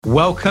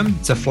Welcome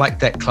to Flight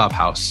Deck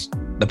Clubhouse,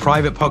 the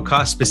private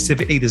podcast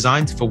specifically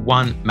designed for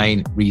one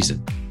main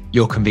reason,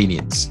 your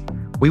convenience.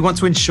 We want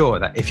to ensure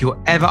that if you're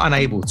ever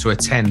unable to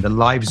attend the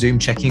live Zoom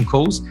check-in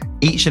calls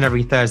each and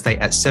every Thursday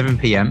at 7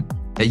 p.m,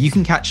 that you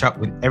can catch up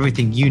with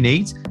everything you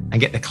need and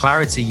get the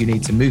clarity you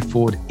need to move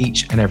forward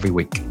each and every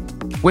week.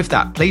 With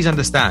that, please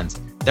understand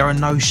there are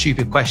no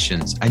stupid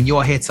questions and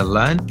you're here to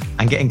learn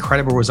and get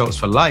incredible results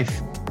for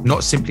life,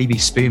 not simply be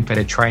spoon-fed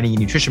a training and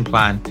nutrition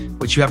plan,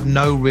 which you have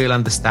no real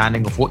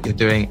understanding of what you're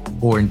doing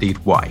or indeed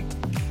why.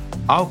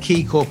 Our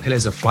key core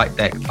pillars of Flight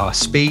Deck are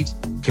speed,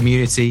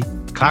 community,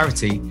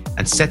 clarity,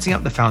 and setting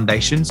up the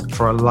foundations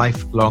for a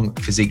lifelong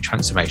physique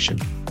transformation.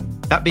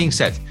 That being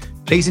said,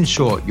 please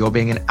ensure you're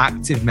being an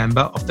active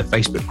member of the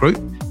Facebook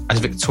group, as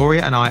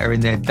Victoria and I are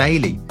in there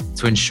daily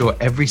to ensure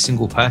every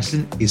single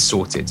person is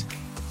sorted.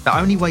 The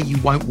only way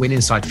you won't win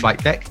inside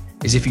Flight Deck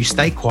is if you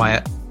stay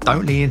quiet,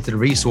 don't lean into the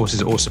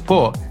resources or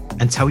support,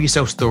 and tell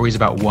yourself stories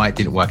about why it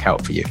didn't work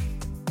out for you.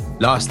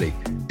 Lastly,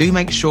 do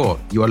make sure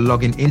you are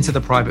logging into the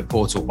private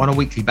portal on a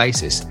weekly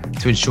basis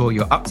to ensure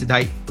you're up to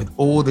date with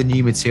all the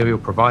new material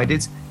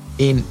provided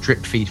in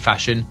drip feed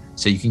fashion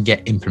so you can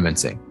get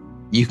implementing.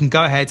 You can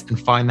go ahead and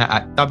find that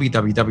at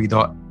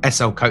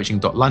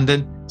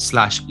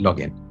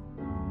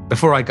www.slcoaching.london/login.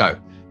 Before I go,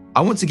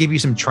 I want to give you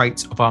some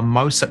traits of our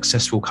most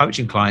successful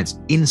coaching clients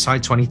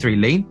inside 23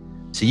 Lean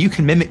so you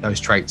can mimic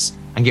those traits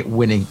and get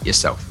winning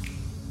yourself.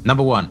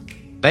 Number one,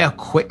 they are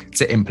quick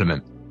to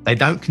implement. They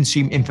don't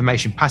consume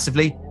information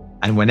passively,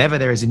 and whenever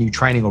there is a new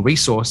training or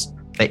resource,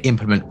 they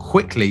implement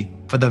quickly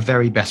for the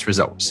very best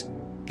results.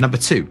 Number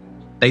two,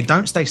 they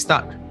don't stay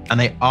stuck and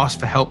they ask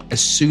for help as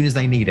soon as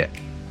they need it.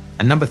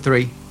 And number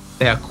three,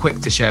 they are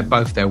quick to share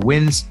both their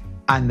wins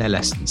and their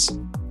lessons.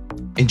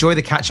 Enjoy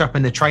the catch up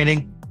and the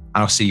training, and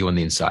I'll see you on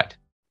the inside.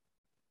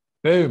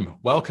 Boom.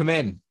 Welcome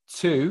in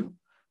to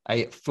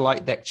a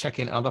Flight Deck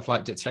check-in, other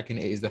Flight Deck check-in.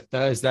 It is the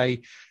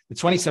Thursday, the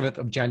 27th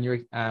of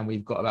January, and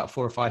we've got about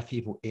 4 or 5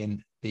 people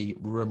in the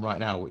room right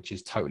now, which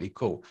is totally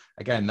cool.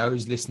 Again,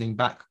 those listening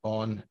back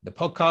on the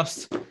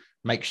podcast,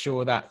 make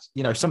sure that,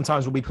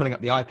 sometimes we'll be pulling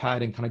up the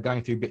iPad and kind of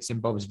going through bits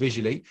and bobs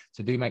visually.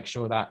 So do make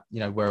sure that,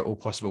 where at all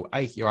possible,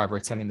 A, you're either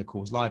attending the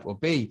calls live, or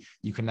B,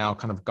 you can now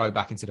kind of go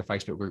back into the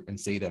Facebook group and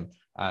see them.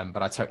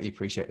 But I totally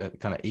appreciate the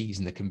kind of ease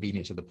and the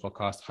convenience of the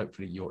podcast.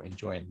 Hopefully you're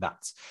enjoying that.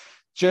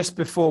 Just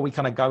before we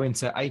kind of go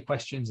into A,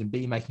 questions, and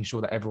B, making sure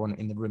that everyone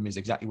in the room is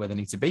exactly where they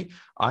need to be,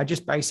 I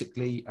just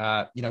basically,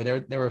 there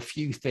are a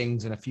few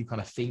things and a few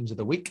kind of themes of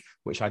the week,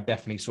 which I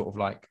definitely sort of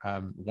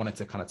wanted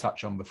to kind of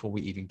touch on before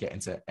we even get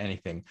into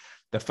anything.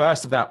 The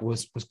first of that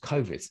was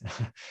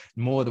COVID.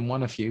 More than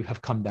one of you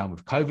have come down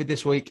with COVID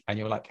this week, and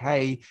you're like,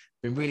 hey,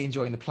 been really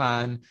enjoying the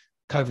plan.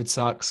 COVID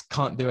sucks,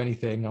 can't do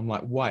anything. I'm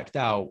like wiped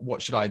out.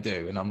 What should I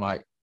do? And I'm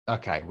like,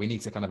 okay, we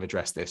need to kind of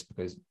address this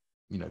because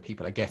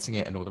people are getting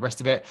it and all the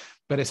rest of it.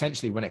 But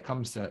essentially, when it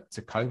comes to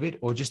COVID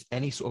or just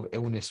any sort of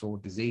illness or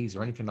disease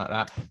or anything like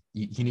that,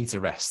 you need to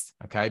rest,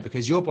 okay?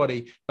 Because your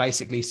body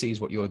basically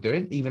sees what you're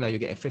doing, even though you're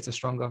getting fitter,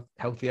 stronger,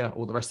 healthier,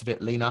 all the rest of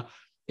it, leaner.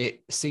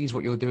 It sees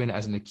what you're doing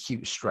as an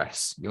acute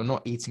stress. You're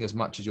not eating as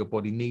much as your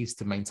body needs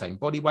to maintain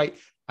body weight.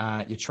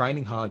 You're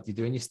training hard, you're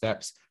doing your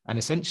steps, and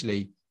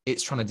essentially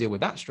it's trying to deal with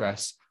that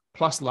stress,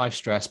 plus life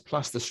stress,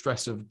 plus the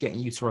stress of getting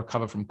you to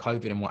recover from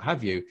COVID and what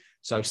have you.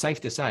 So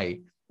safe to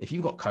say, if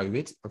you've got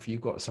COVID, or if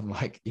you've got some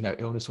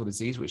illness or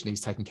disease which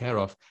needs taken care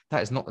of,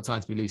 that is not the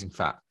time to be losing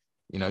fat.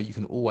 You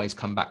can always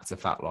come back to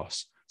fat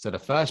loss. So the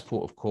first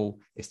port of call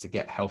is to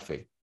get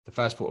healthy. The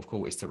first port of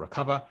call is to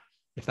recover.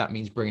 If that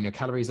means bringing your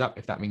calories up,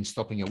 if that means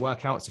stopping your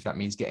workouts, if that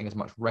means getting as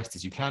much rest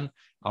as you can,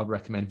 I'd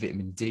recommend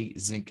vitamin D,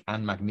 zinc,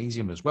 and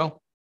magnesium as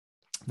well.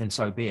 Then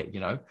so be it,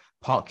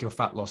 park your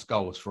fat loss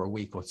goals for a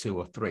week or 2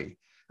 or 3.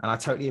 And I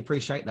totally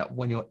appreciate that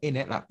when you're in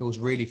it, that feels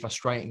really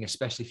frustrating,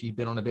 especially if you've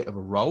been on a bit of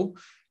a roll.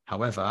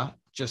 However,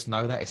 just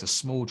know that it's a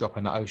small drop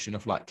in the ocean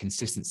of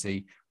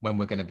consistency when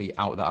we're going to be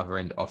out the other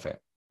end of it.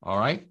 All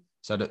right.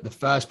 So the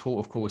first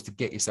port of call is to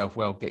get yourself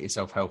well, get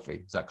yourself healthy.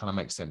 Does that kind of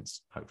make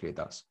sense? Hopefully it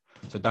does.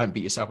 So don't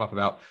beat yourself up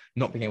about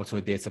not being able to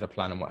adhere to the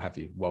plan and what have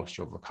you whilst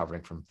you're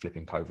recovering from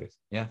flipping COVID.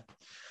 Yeah.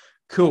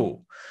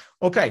 Cool.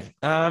 Okay.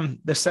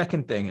 The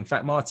second thing, in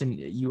fact, Martin,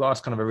 you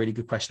asked kind of a really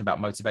good question about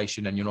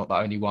motivation, and you're not the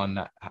only one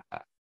that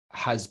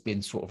has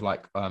been sort of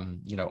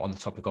on the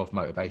topic of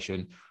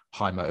motivation,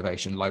 high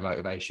motivation, low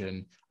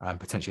motivation,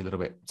 potentially a little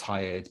bit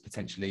tired,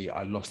 potentially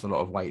I lost a lot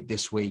of weight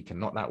this week and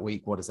not that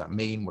week. What does that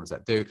mean? What does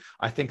that do?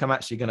 I think I'm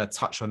actually going to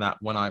touch on that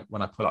when I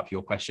pull up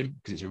your question,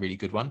 because it's a really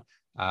good one.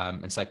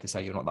 And safe to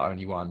say you're not the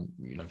only one,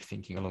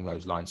 thinking along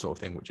those lines sort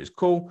of thing, which is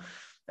cool.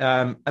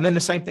 And then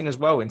the same thing as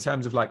well in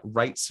terms of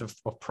rates of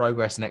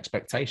progress and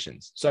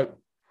expectations. So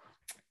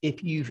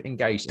if you've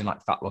engaged in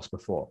fat loss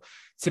before,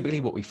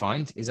 typically what we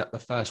find is that the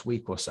first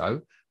week or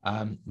so,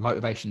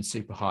 motivation's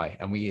super high,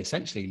 and we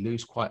essentially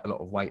lose quite a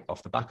lot of weight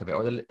off the back of it,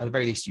 or at the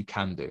very least you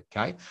can do,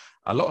 okay?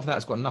 A lot of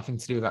that's got nothing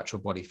to do with actual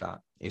body fat.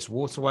 It's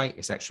water weight,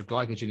 it's extra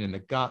glycogen in the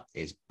gut,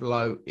 it's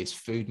bloat, it's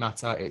food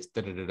matter, it's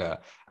da-da-da-da.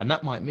 And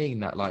that might mean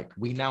that like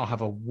we now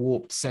have a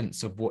warped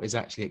sense of what is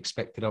actually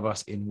expected of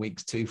us in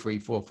weeks 2, 3,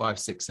 4, 5,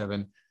 6,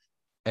 7,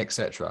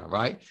 etc.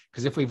 Right?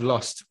 Because if we've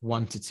lost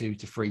 1 to 2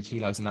 to 3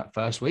 kilos in that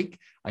first week,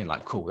 I'm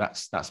like, cool,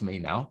 that's me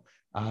now.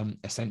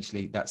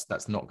 Essentially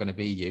that's not going to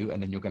be you,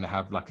 and then you're going to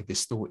have like a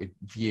distorted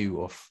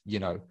view of, you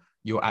know,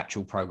 your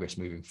actual progress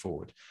moving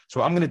forward. So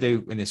what I'm going to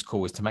do in this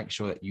call is to make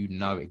sure that you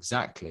know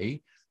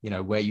exactly, you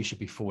know, where you should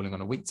be falling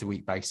on a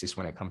week-to-week basis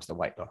when it comes to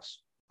weight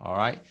loss. All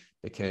right,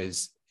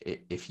 because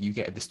if you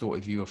get a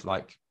distorted view of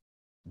like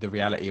the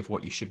reality of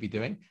what you should be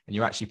doing, and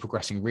you're actually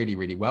progressing really,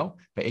 really well,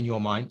 but in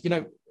your mind, you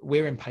know,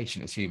 we're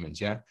impatient as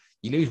humans. Yeah,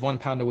 you lose 1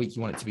 pound a week,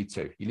 you want it to be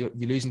 2. You're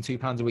losing 2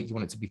 pounds a week, you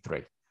want it to be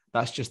 3.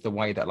 That's just the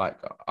way that like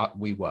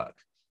we work.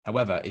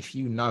 However, if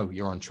you know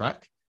you're on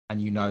track and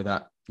you know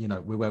that, you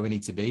know, we're where we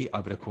need to be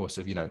over the course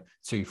of, you know,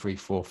 2, 3,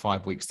 4,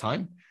 5 weeks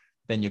time,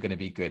 then you're going to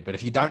be good. But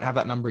if you don't have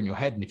that number in your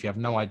head, and if you have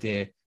no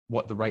idea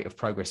what the rate of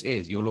progress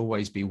is, you'll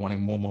always be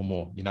wanting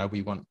more. You know,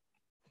 we want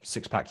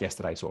 6-pack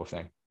yesterday sort of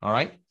thing. All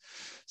right.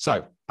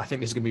 So I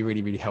think this is going to be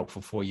really, really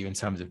helpful for you in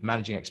terms of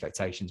managing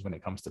expectations when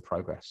it comes to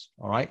progress.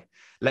 All right.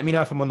 Let me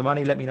know if I'm on the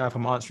money. Let me know if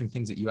I'm answering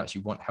things that you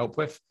actually want help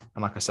with.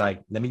 And like I say,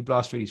 let me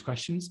blast through these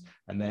questions.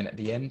 And then at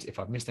the end, if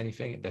I've missed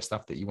anything, if there's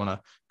stuff that you want to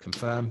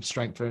confirm,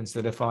 strengthen,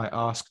 solidify,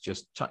 ask,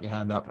 just chuck your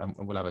hand up and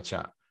we'll have a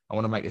chat. I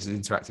want to make this as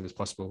interactive as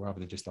possible rather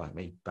than just like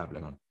me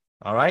babbling on.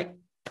 All right.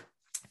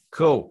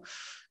 Cool.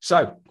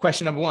 So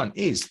question number 1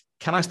 is,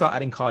 can I start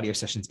adding cardio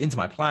sessions into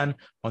my plan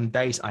on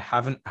days I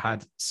haven't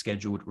had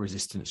scheduled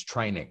resistance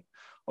training?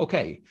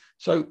 Okay,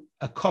 so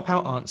a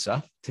cop-out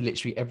answer to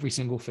literally every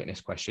single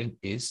fitness question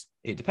is,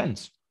 it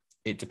depends.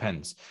 It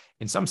depends.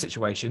 In some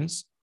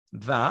situations,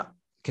 that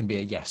can be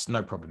a yes,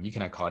 no problem. You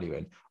can add cardio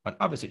in. On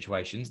other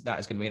situations, that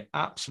is going to be an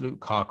absolute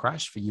car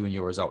crash for you and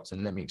your results.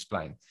 And let me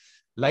explain.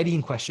 Lady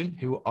in question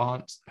who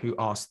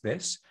asked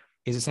this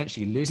is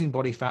essentially losing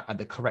body fat at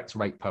the correct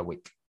rate per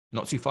week.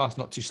 Not too fast,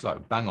 not too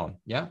slow, bang on.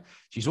 Yeah.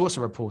 She's also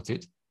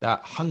reported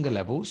that hunger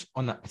levels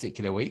on that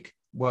particular week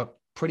were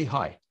pretty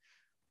high.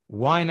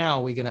 Why now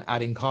are we going to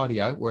add in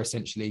cardio where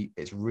essentially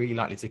it's really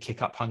likely to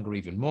kick up hunger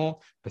even more,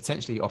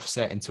 potentially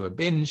offset into a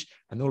binge,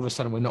 and all of a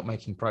sudden we're not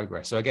making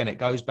progress? So again, it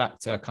goes back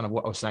to kind of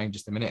what I was saying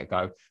just a minute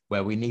ago,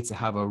 where we need to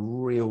have a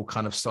real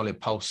kind of solid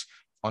pulse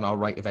on our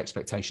rate of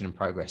expectation and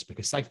progress,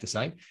 because safe to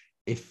say,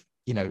 if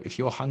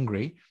you're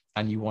hungry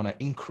and you want to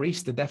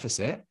increase the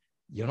deficit,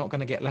 you're not going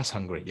to get less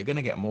hungry. You're going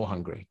to get more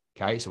hungry.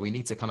 Okay. So we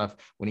need to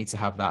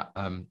have that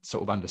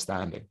sort of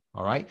understanding.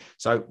 All right.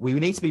 So we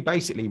need to be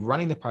basically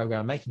running the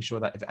program, making sure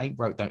that if it ain't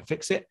broke, don't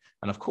fix it.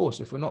 And of course,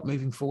 if we're not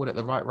moving forward at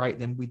the right rate,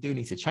 then we do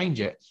need to change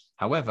it.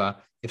 However,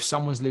 if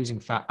someone's losing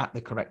fat at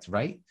the correct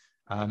rate,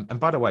 and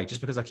by the way,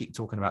 just because I keep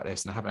talking about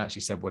this and I haven't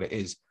actually said what it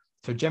is.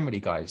 So generally,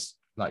 guys,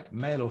 like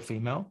male or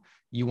female,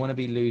 you want to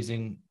be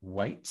losing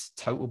weight,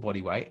 total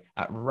body weight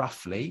at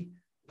roughly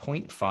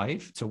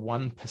 0.5 to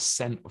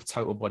 1% of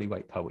total body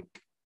weight per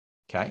week.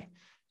 Okay.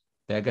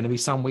 There are going to be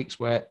some weeks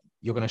where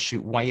you're going to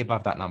shoot way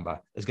above that number.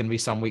 There's going to be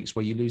some weeks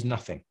where you lose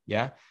nothing.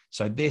 Yeah.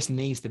 So this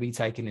needs to be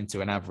taken into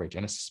an average.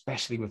 And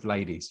especially with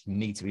ladies, you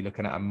need to be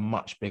looking at a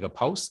much bigger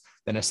pulse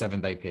than a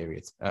 7-day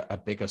period, a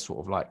bigger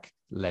sort of like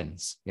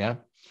lens. Yeah.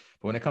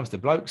 But when it comes to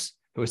blokes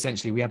who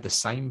essentially we have the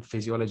same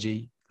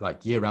physiology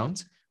like year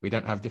round, we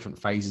don't have different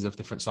phases of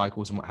different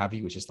cycles and what have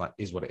you, which is like,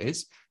 is what it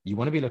is. You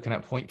want to be looking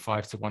at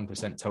 0.5 to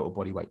 1% total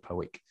body weight per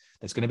week.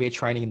 There's going to be a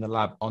training in the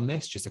lab on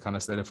this just to kind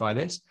of solidify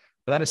this.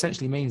 But that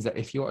essentially means that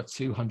if you're a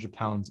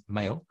 200-pound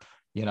male,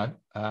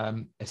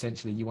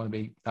 essentially you want to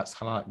be, that's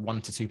kind of like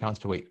 1 to 2 pounds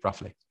per week,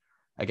 roughly.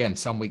 Again,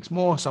 some weeks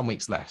more, some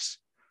weeks less.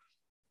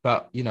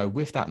 But,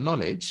 with that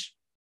knowledge,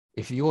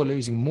 if you're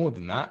losing more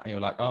than that and you're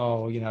like,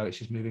 oh, it's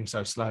just moving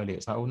so slowly.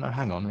 It's like, oh no,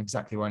 hang on,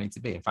 exactly where I need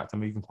to be. In fact, I'm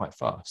moving quite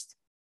fast.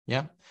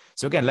 Yeah.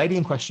 So again, lady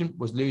in question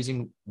was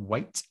losing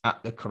weight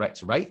at the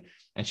correct rate.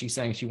 And she's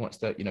saying she wants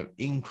to,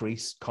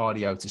 increase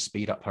cardio to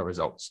speed up her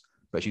results.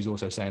 But she's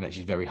also saying that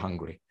she's very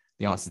hungry.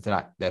 The answer to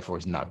that, therefore,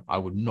 is no. I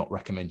would not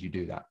recommend you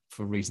do that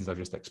for reasons I've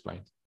just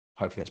explained.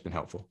 Hopefully that's been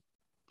helpful.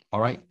 All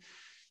right.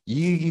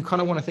 You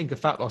kind of want to think of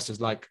fat loss as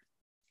like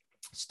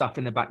stuff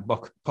in the back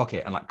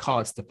pocket and like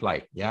cards to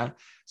play. Yeah.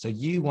 So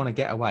you want to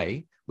get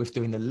away with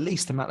doing the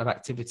least amount of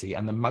activity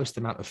and the most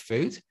amount of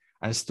food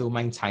and still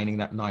maintaining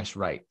that nice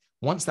rate.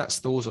 Once that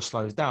stalls or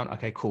slows down,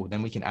 okay, cool.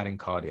 Then we can add in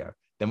cardio.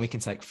 Then we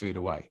can take food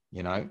away.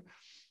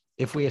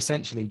 If we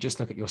essentially just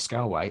look at your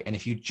scale weight, and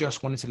if you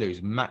just wanted to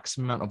lose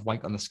maximum amount of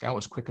weight on the scale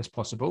as quick as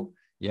possible,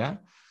 yeah,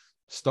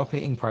 stop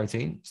eating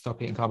protein,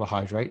 stop eating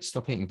carbohydrates,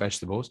 stop eating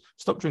vegetables,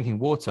 stop drinking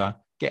water,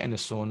 get in the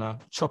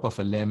sauna, chop off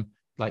a limb.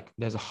 Like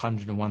there's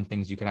 101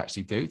 things you can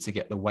actually do to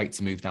get the weight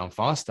to move down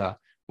faster,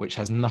 which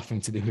has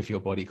nothing to do with your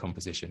body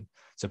composition.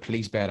 So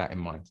please bear that in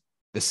mind.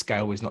 The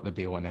scale is not the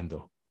be all and end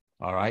all.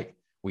 All right.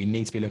 We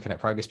need to be looking at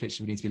progress pictures.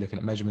 We need to be looking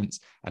at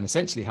measurements and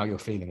essentially how you're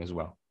feeling as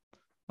well.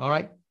 All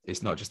right.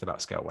 It's not just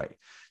about scale weight.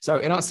 So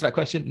in answer to that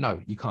question,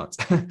 no, you can't.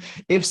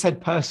 If said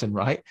person,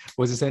 right,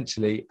 was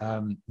essentially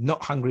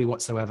not hungry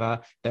whatsoever,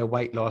 their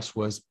weight loss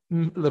was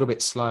a little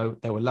bit slow,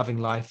 they were loving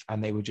life,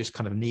 and they were just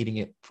kind of needing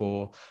it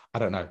for, I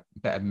don't know,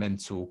 better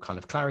mental kind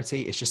of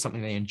clarity. It's just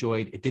something they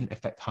enjoyed. It didn't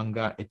affect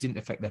hunger. It didn't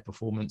affect their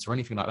performance or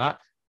anything like that.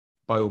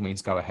 By all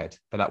means, go ahead.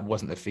 But that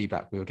wasn't the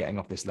feedback we were getting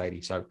off this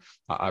lady. So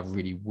I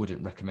really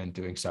wouldn't recommend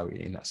doing so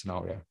in that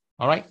scenario.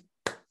 All right,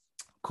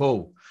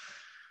 cool.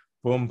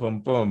 Boom, boom,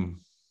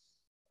 boom.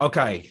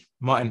 Okay,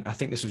 Martin, I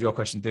think this was your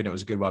question, dude. It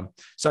was a good one.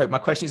 So my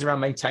question is around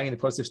maintaining the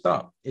positive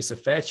start. It's a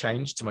fair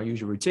change to my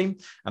usual routine,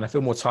 and I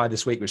feel more tired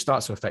this week, which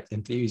starts to affect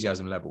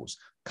enthusiasm levels.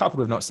 Coupled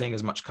with not seeing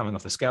as much coming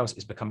off the scales,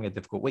 it's becoming a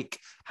difficult week.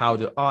 How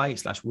do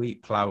I/we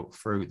plow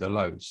through the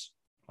lows?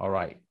 All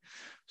right,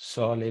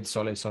 solid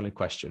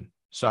question.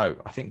 So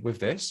I think with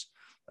this,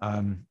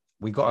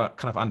 we got to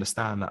kind of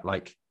understand that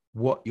like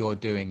what you're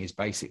doing is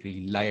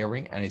basically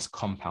layering and it's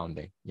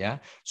compounding. Yeah.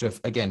 So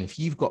if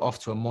you've got off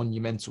to a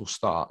monumental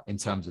start in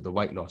terms of the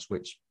weight loss,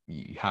 which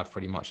you have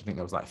pretty much, I think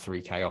there was like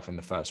 3K off in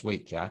the first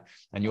week. Yeah.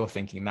 And you're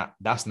thinking that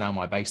that's now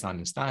my baseline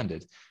and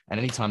standard. And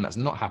anytime that's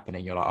not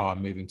happening, you're like, oh,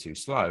 I'm moving too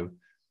slow.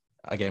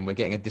 Again, we're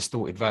getting a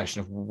distorted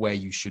version of where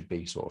you should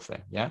be, sort of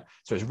thing. Yeah.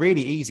 So it's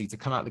really easy to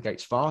come out the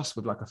gates fast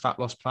with like a fat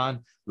loss plan,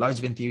 loads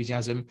of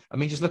enthusiasm. I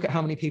mean, just look at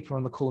how many people are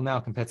on the call now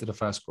compared to the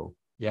first call.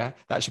 Yeah.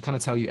 That should kind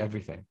of tell you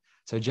everything.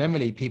 So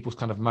generally people's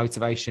kind of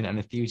motivation and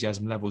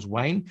enthusiasm levels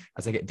wane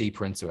as they get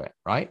deeper into it,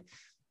 right?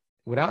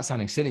 Without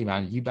sounding silly,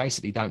 man, you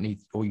basically don't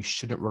need, or you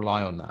shouldn't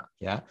rely on that.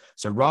 Yeah.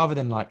 So rather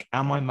than like,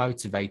 am I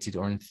motivated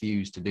or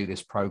enthused to do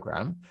this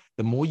program?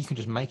 The more you can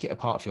just make it a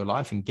part of your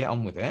life and get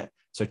on with it.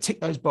 So tick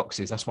those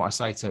boxes. That's what I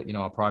say to,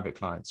 our private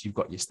clients. You've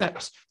got your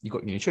steps, you've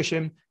got your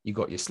nutrition, you've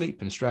got your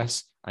sleep and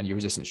stress and your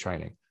resistance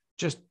training.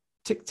 Just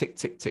tick, tick,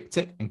 tick, tick,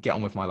 tick, and get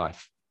on with my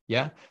life.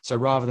 Yeah. So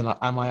rather than like,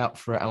 am I up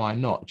for it? Am I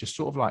not? Just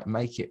sort of like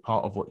make it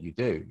part of what you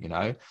do.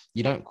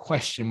 You don't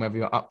question whether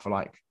you're up for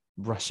like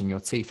brushing your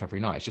teeth every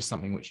night. It's just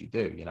something which you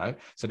do,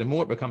 So the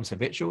more it becomes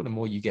habitual, the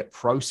more you get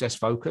process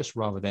focused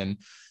rather than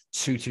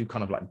too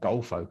kind of like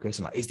goal focus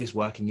and like, is this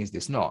working? Is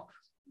this not?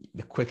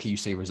 The quicker you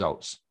see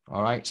results.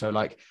 All right. So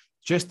like,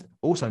 just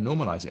also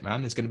normalize it,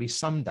 man. There's going to be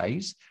some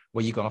days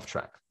where you go off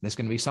track. There's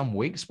going to be some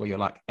weeks where you're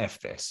like,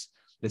 F this.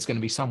 There's going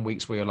to be some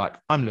weeks where you're like,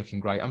 I'm looking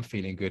great. I'm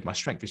feeling good. My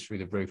strength is through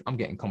the roof. I'm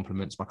getting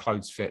compliments. My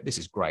clothes fit. This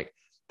is great.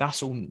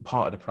 That's all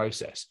part of the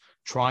process.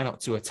 Try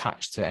not to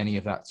attach to any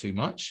of that too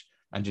much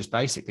and just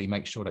basically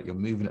make sure that you're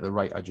moving at the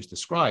rate I just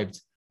described.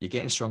 You're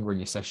getting stronger in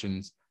your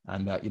sessions.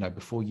 And,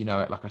 before you know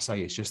it, like I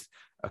say, it's just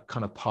a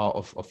kind of part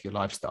of your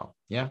lifestyle.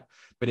 Yeah.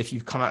 But if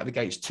you've come out of the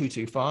gates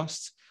too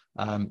fast,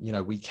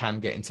 we can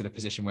get into the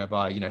position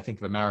whereby, think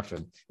of a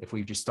marathon. If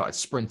we've just started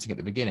sprinting at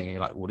the beginning and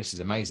you're like, well, this is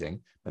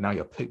amazing, but now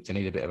you're pooped and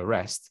need a bit of a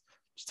rest,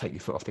 just take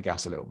your foot off the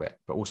gas a little bit,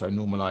 but also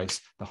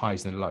normalize the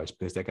highs and the lows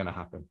because they're going to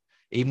happen.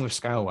 Even with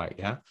scale weight.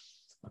 Yeah.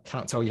 I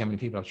can't tell you how many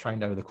people I've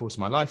trained over the course of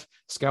my life.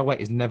 Scale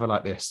weight is never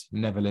like this,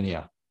 never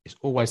linear. It's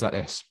always like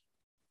this.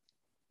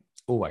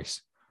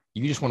 Always.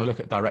 You just want to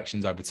look at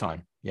directions over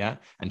time. Yeah.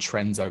 And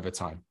trends over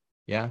time.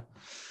 Yeah.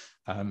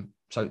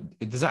 So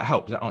does that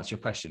help? Does that answer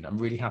your question? I'm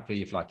really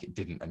happy if like it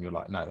didn't and you're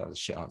like, no, that was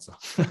a shit answer.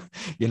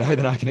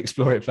 Then I can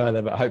explore it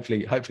further, but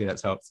hopefully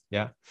that's helped.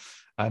 Yeah.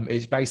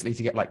 It's basically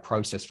to get like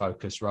process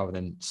focused rather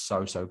than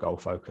so goal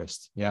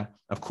focused. Yeah.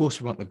 Of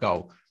course we want the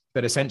goal,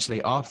 but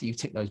essentially after you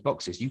tick those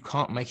boxes, you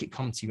can't make it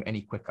come to you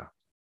any quicker.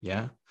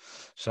 Yeah.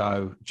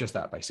 So just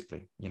that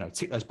basically,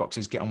 tick those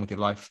boxes, get on with your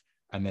life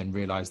and then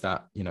realize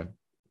that,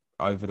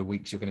 over the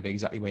weeks, you're going to be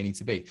exactly where you need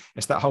to be.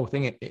 It's that whole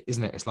thing,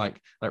 isn't it? It's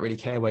like, I don't really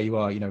care where you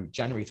are,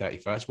 January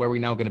 31st, where are we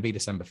now going to be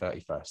December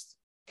 31st?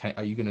 Okay,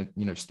 are you going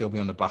to, still be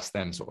on the bus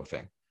then sort of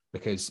thing?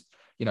 Because,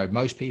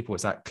 most people,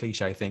 it's that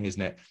cliche thing,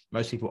 isn't it?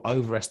 Most people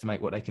overestimate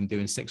what they can do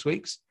in 6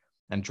 weeks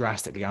and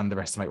drastically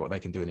underestimate what they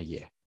can do in a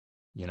year.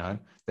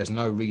 There's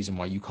no reason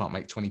why you can't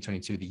make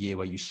 2022 the year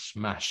where you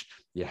smash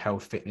your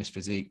health, fitness,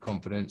 physique,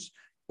 confidence,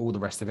 all the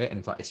rest of it. And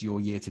in fact, it's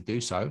your year to do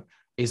so.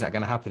 Is that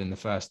going to happen in the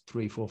first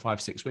 3, 4,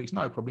 5, 6 weeks?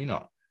 No, probably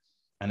not.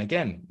 And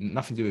again,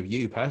 nothing to do with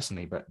you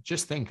personally, but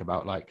just think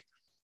about like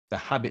the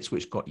habits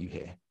which got you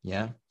here.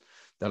 Yeah.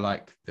 They're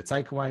like the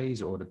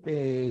takeaways or the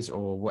beers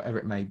or whatever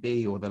it may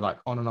be, or they're like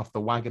on and off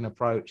the wagon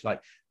approach.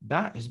 Like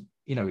that is,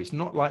 it's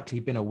not likely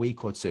been a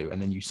week or two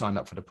and then you signed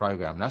up for the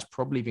program. That's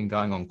probably been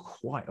going on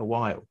quite a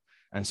while.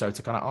 And so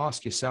to kind of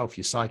ask yourself,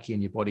 your psyche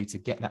and your body to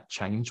get that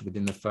change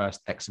within the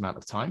first X amount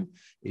of time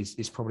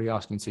is probably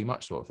asking too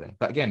much sort of thing.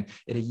 But again,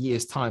 in a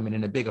year's time and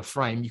in a bigger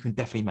frame, you can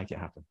definitely make it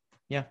happen.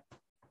 Yeah.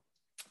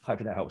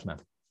 Hopefully that helps, man.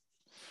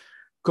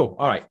 Cool.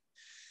 All right.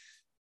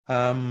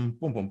 Boom,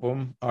 boom,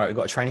 boom. All right. We've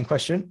got a training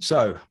question.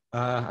 So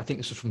I think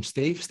this was from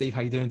Steve. Steve,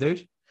 how you doing,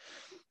 dude?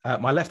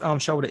 My left arm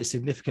shoulder is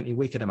significantly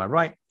weaker than my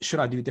right.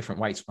 Should I do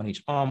different weights on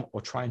each arm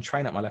or try and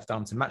train up my left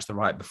arm to match the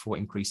right before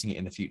increasing it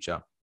in the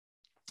future?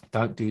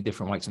 Don't do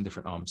different weights on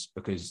different arms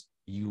because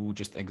you will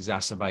just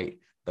exacerbate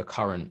the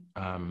current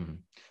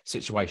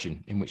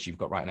situation in which you've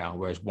got right now,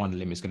 whereas one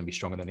limb is going to be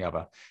stronger than the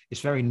other.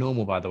 It's very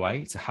normal, by the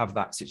way, to have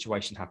that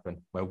situation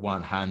happen where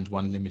one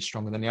limb is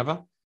stronger than the other,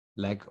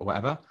 leg or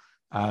whatever.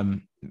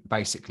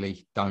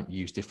 Basically, don't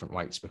use different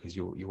weights because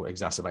you'll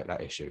exacerbate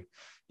that issue.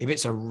 If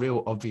it's a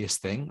real obvious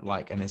thing,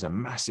 and there's a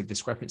massive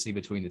discrepancy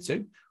between the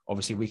two,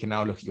 obviously we can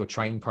now look at your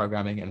training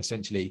programming and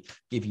essentially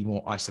give you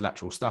more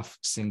isolateral stuff,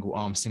 single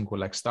arm, single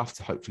leg stuff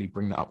to hopefully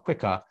bring that up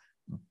quicker.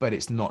 But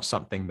it's not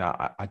something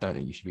that I don't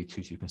think you should be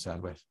too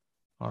concerned with.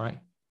 All right,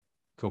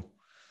 cool,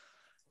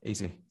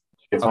 easy.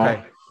 Cheers, okay,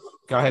 man.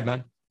 Go ahead,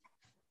 man.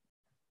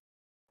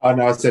 Oh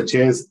no, I said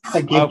cheers.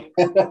 Thank you.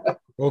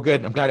 All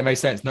good. I'm glad it made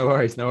sense. No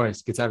worries.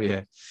 Good to have you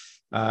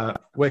here.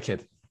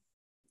 Wicked.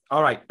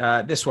 All right,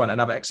 this one,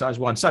 another exercise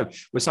one. So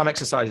with some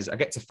exercises, I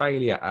get to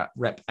failure at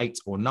rep 8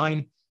 or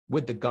 9,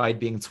 with the guide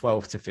being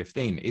 12 to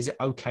 15. Is it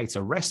okay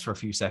to rest for a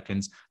few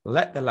seconds,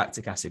 let the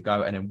lactic acid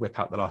go, and then whip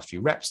out the last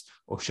few reps?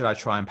 Or should I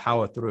try and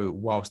power through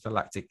whilst the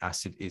lactic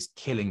acid is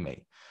killing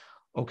me?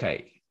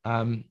 Okay,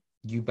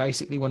 you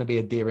basically want to be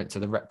adherent to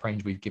the rep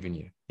range we've given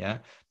you, yeah?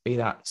 Be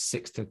that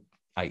 6 to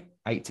 8,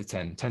 8 to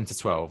 10, 10 to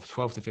 12,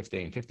 12 to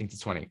 15, 15 to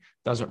 20,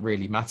 doesn't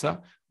really matter.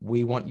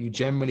 We want you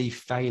generally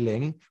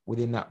failing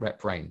within that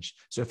rep range.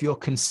 So if you're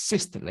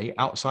consistently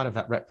outside of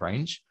that rep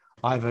range,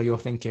 either you're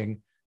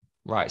thinking,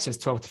 right, it says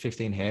 12 to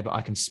 15 here, but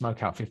I can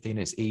smoke out 15,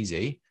 it's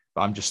easy,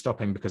 but I'm just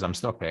stopping because I'm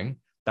stopping,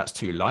 that's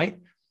too light.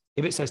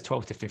 If it says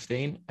 12 to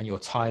 15 and you're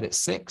tired at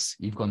 6,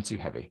 you've gone too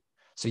heavy.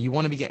 So you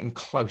want to be getting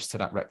close to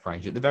that rep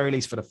range, at the very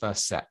least for the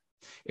first set.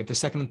 If the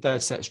second and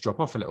third sets drop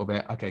off a little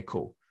bit, okay,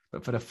 cool.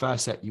 But for the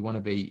first set, you want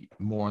to be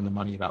more on the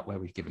money about where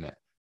we've given it.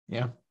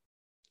 Yeah.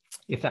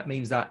 If that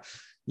means that,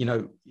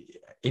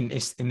 in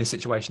this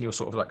situation, you're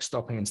sort of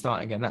stopping and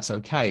starting again, that's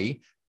okay.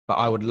 But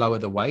I would lower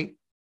the weight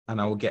and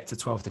I will get to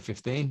 12 to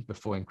 15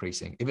 before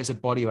increasing. If it's a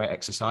body weight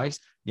exercise,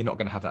 you're not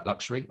going to have that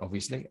luxury,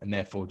 obviously, and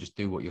therefore just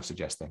do what you're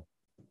suggesting.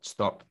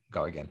 Stop,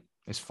 go again.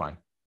 It's fine.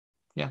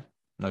 Yeah,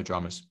 no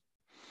dramas.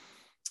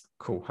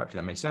 Cool.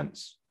 Hopefully that makes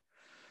sense.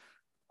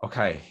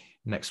 Okay.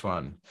 Next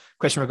one.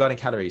 Question regarding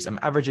calories. I'm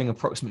averaging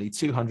approximately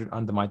 200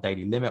 under my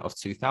daily limit of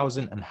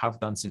 2000 and have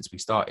done since we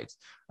started.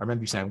 I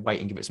remember you saying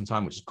wait and give it some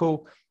time, which is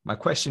cool. My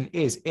question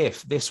is,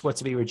 if this were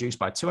to be reduced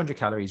by 200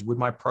 calories, would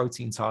my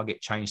protein target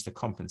change to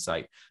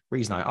compensate?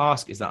 Reason I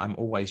ask is that I'm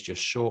always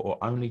just short or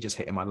only just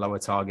hitting my lower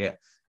target.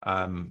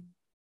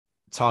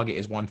 Target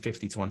is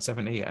 150 to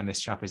 170 and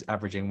this chap is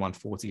averaging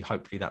 140.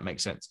 Hopefully that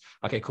makes sense.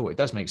 Okay, cool. It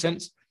does make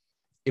sense.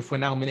 If we're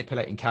now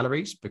manipulating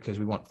calories because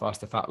we want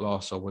faster fat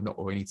loss or we're not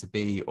where we need to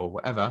be or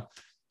whatever,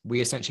 we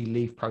essentially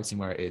leave protein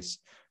where it is.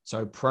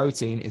 So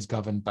protein is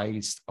governed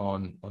based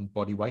on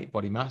body weight,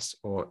 body mass,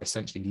 or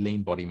essentially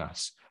lean body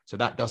mass. So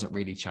that doesn't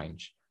really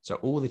change. So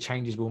all the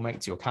changes we'll make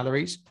to your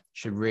calories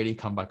should really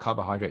come by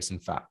carbohydrates and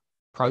fat.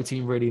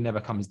 Protein really never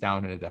comes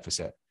down in a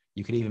deficit.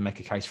 You could even make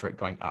a case for it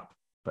going up,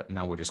 but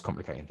now we're just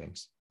complicating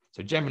things.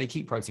 So generally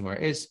keep protein where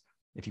it is.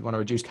 If you want to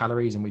reduce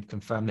calories, and we've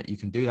confirmed that you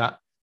can do that,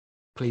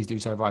 please do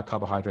so via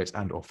carbohydrates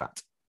and or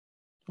fat.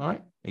 All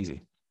right,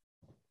 easy.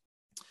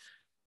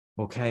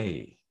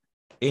 Okay.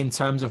 In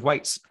terms of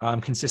weights,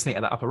 I'm consistently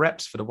at the upper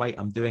reps for the weight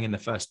I'm doing in the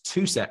first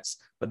 2 sets,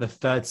 but the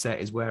third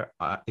set is where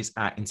it's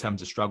at in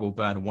terms of struggle,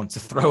 burn, want to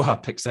throw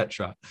up,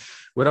 etc.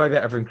 Would I be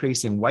ever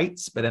increasing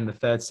weights, but then the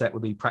third set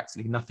would be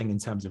practically nothing in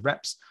terms of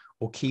reps,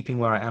 or keeping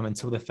where I am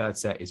until the third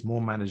set is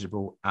more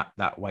manageable at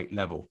that weight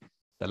level?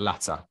 The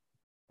latter.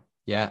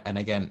 Yeah. And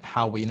again,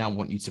 how we now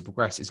want you to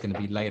progress is going to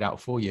be laid out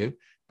for you.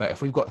 But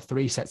if we've got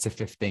 3 sets of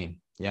 15,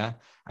 yeah,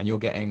 and you're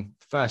getting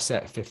first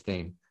set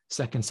 15,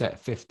 second set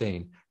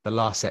 15, the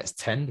last set's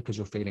 10 because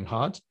you're feeling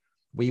hard,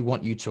 we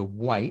want you to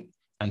wait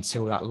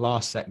until that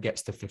last set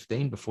gets to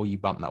 15 before you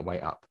bump that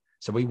weight up.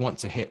 So we want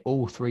to hit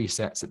all 3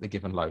 sets at the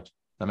given load.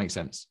 That makes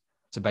sense.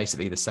 So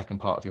basically the second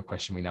part of your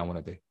question we now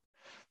want to do.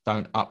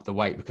 Don't up the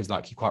weight because,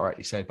 like you quite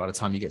rightly said, by the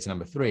time you get to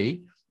number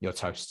 3, you're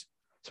toast.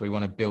 So we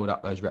want to build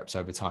up those reps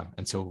over time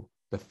until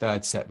the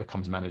third set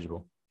becomes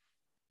manageable.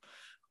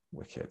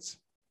 Wicked.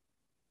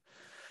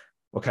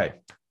 Okay,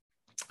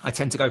 I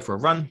tend to go for a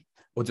run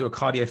or do a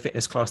cardio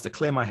fitness class to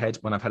clear my head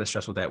when I've had a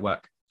stressful day at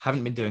work.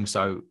 Haven't been doing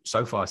so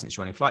far since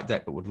joining Flight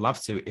Deck, but would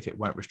love to if it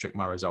won't restrict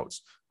my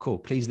results. Cool.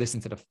 Please listen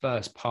to the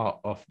first part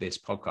of this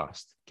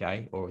podcast,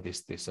 okay, or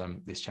this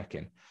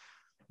check-in.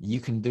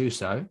 You can do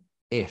so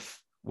if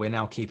we're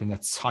now keeping a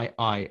tight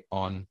eye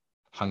on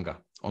hunger,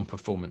 on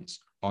performance,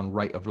 on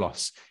rate of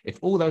loss. If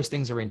all those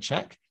things are in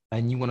check,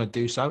 and you want to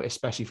do so,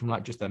 especially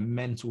from just a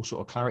mental sort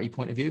of clarity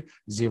point of view,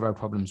 0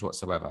 problems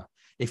whatsoever.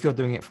 If you're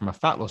doing it from a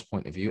fat loss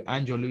point of view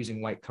and you're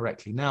losing weight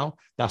correctly now,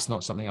 that's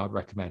not something I would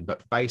recommend.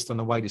 But based on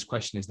the way this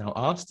question is now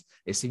asked,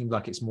 it seems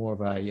like it's more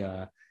of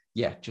a,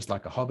 just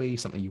like a hobby,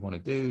 something you want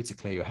to do to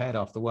clear your head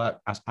after work.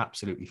 That's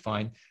absolutely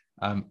fine.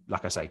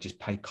 Like I say, just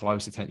pay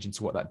close attention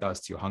to what that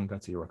does to your hunger,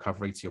 to your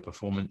recovery, to your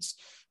performance,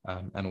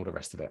 and all the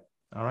rest of it.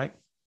 All right.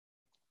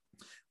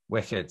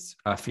 Wicked.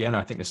 Fiona,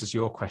 I think this is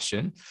your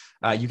question.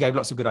 You gave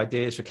lots of good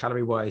ideas for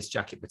calorie-wise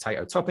jacket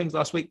potato toppings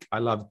last week. I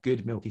love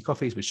good milky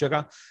coffees with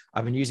sugar.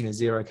 I've been using a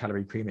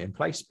 0-calorie creamer in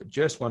place, but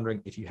just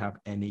wondering if you have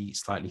any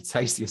slightly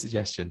tastier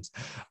suggestions.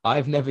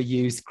 I've never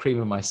used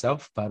creamer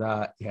myself,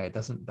 but yeah, it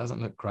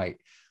doesn't look great.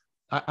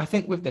 I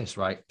think with this,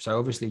 right? So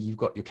obviously you've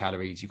got your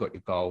calories, you've got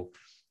your goal.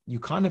 You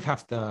kind of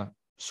have to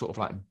sort of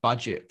like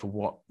budget for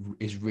what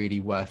is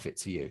really worth it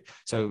to you.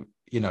 So,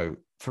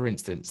 for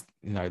instance,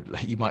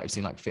 you might have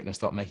seen like Fitness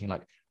Stop making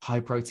like high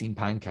protein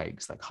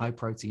pancakes, like high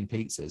protein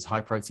pizzas,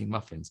 high protein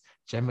muffins.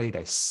 Generally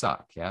they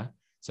suck. Yeah.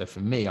 So for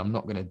me, I'm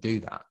not going to do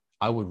that.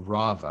 I would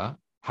rather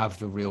have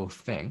the real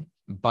thing,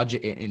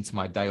 budget it into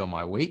my day or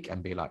my week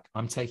and be like,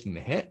 I'm taking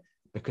the hit,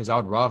 because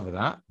I'd rather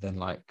that than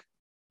like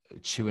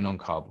chewing on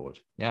cardboard.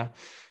 Yeah.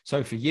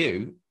 So for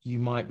you, you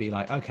might be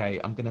like, okay,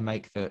 I'm going to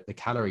make the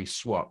calorie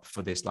swap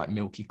for this like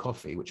milky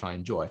coffee, which I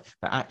enjoy,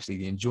 but actually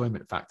the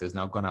enjoyment factor has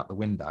now gone out the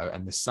window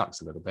and this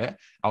sucks a little bit.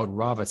 I would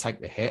rather take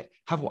the hit,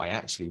 have what I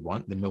actually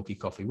want, the milky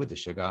coffee with the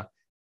sugar,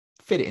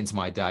 fit it into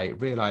my day,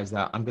 realize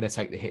that I'm going to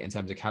take the hit in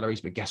terms of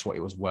calories, but guess what?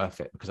 It was worth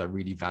it because I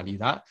really value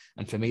that.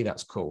 And for me,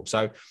 that's cool.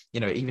 So,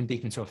 even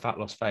deep into a fat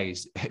loss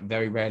phase,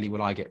 very rarely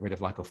will I get rid of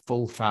like a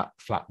full fat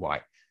flat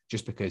white.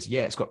 Just because,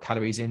 yeah, it's got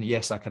calories in.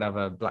 Yes, I could have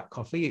a black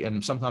coffee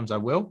and sometimes I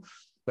will.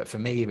 But for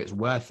me, if it's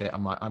worth it,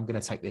 I'm going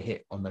to take the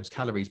hit on those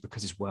calories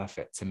because it's worth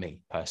it to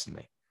me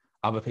personally.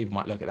 Other people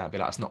might look at that and be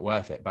like, it's not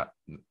worth it. But,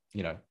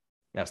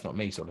 that's not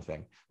me sort of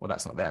thing. Well,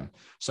 that's not them.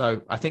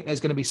 So I think there's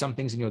going to be some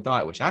things in your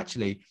diet, which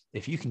actually,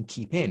 if you can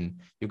keep in,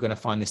 you're going to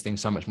find this thing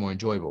so much more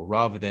enjoyable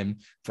rather than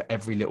for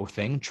every little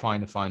thing,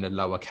 trying to find a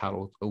lower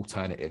cal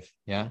alternative.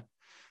 Yeah.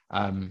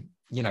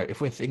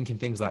 If we're thinking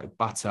things like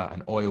butter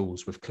and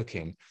oils with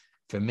cooking,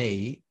 for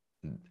me,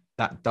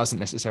 that doesn't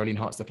necessarily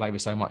enhance the flavor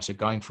so much. So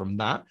going from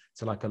that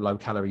to like a low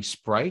calorie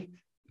spray,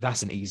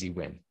 that's an easy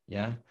win.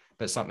 Yeah.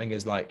 But something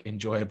as like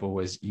enjoyable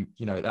as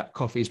that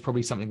coffee is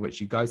probably something which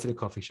you go to the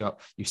coffee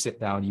shop, you sit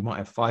down, you might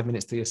have 5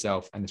 minutes to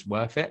yourself and it's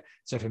worth it.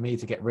 So for me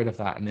to get rid of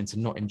that and then to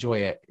not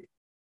enjoy it,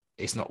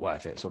 it's not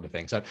worth it sort of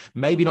thing. So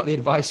maybe not the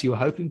advice you were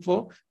hoping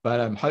for,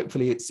 but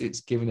hopefully it's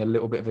giving a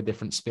little bit of a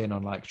different spin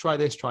on like, try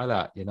this, try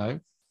that,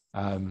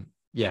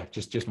 yeah,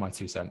 just my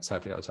 2 cents.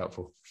 Hopefully that was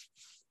helpful.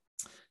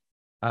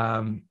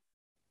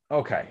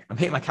 Okay, I'm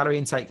hitting my calorie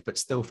intake, but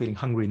still feeling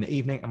hungry in the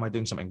evening. Am I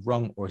doing something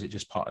wrong, or is it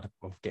just part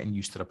of getting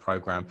used to the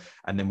program?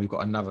 And then we've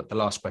got the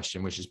last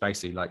question, which is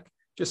basically like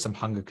just some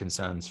hunger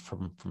concerns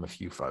from a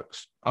few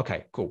folks.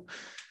 Okay, cool.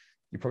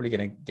 You're probably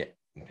going to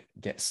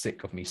get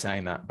sick of me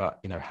saying that, but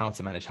how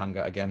to manage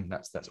hunger, again,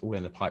 that's all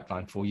in the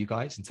pipeline for you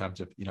guys in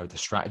terms of the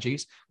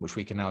strategies which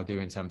we can now do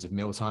in terms of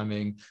meal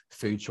timing,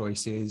 food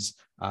choices,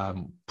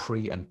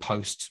 pre and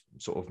post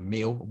sort of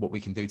meal, what we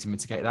can do to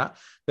mitigate that.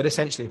 But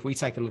essentially, if we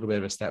take a little bit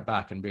of a step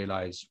back and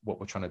realize what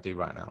we're trying to do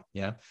right now,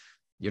 yeah,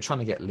 you're trying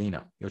to get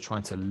leaner, you're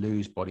trying to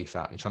lose body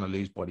fat, you're trying to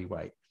lose body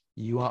weight.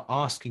 You are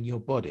asking your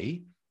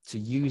body to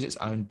use its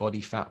own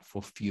body fat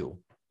for fuel.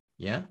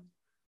 Yeah,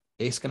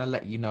 it's going to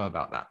let you know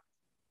about that.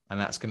 And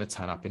that's going to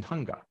turn up in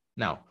hunger.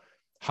 Now,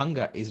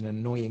 hunger is an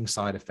annoying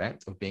side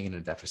effect of being in a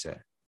deficit.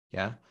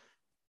 Yeah.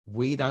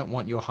 We don't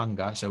want your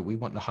hunger. So we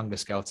want the hunger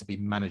scale to be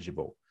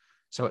manageable.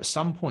 So at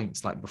some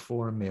points, like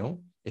before a meal,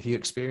 if you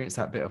experience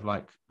that bit of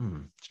like, do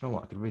you know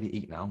what? I could really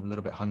eat now. I'm a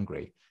little bit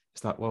hungry.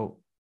 It's like,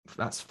 well,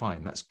 that's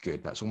fine. That's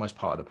good. That's almost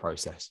part of the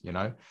process.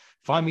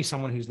 Find me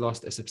someone who's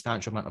lost a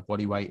substantial amount of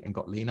body weight and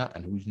got leaner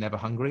and who's never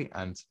hungry.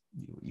 And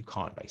you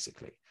can't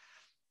basically.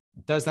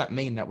 Does that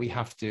mean that we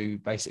have to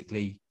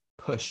basically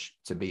push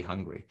to be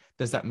hungry?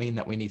 Does that mean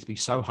that we need to be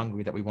so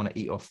hungry that we want to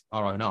eat off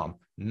our own arm?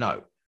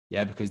 No.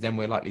 Yeah, because then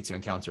we're likely to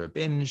encounter a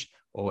binge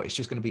or it's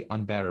just going to be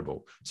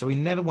unbearable. So we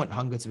never want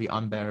hunger to be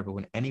unbearable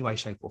in any way,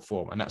 shape or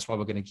form. And that's why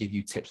we're going to give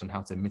you tips on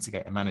how to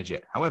mitigate and manage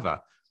it. However,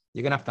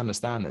 you're going to have to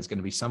understand there's going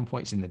to be some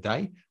points in the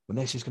day when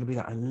there's just going to be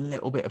that a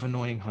little bit of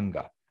annoying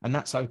hunger. And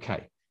that's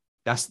okay.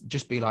 That's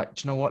just be like,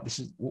 do you know what?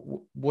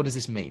 What does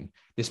this mean?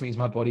 This means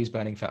my body's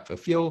burning fat for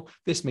fuel.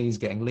 This means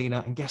getting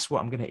leaner. And guess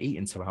what? I'm going to eat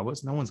in 2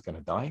 hours. No one's going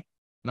to die.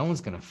 No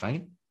one's going to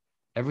faint.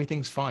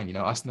 Everything's fine.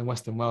 Us in the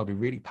Western world, we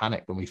really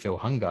panic when we feel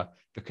hunger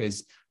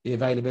because the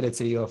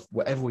availability of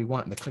whatever we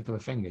want in the click of a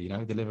finger,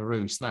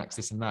 Deliveroo, snacks,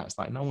 this and that. It's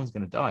like, no one's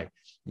going to die.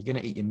 You're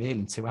going to eat your meal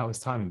in 2 hours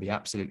time and be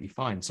absolutely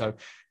fine. So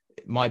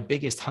my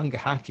biggest hunger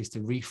hack is to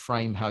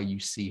reframe how you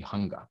see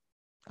hunger,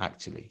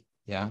 actually.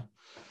 Yeah.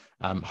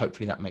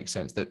 Hopefully that makes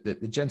sense.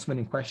 The gentleman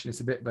in question is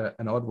a bit of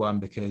an odd one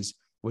because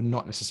we're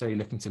not necessarily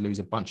looking to lose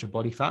a bunch of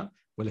body fat.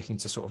 We're looking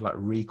to sort of like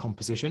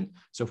recomposition.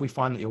 So if we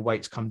find that your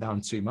weight's come down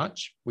too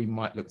much, we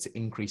might look to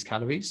increase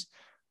calories.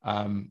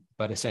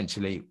 But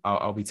essentially,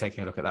 I'll be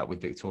taking a look at that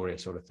with Victoria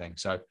sort of thing.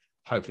 So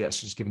hopefully that's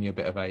just giving you a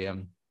bit of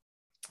an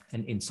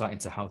insight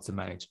into how to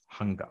manage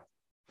hunger.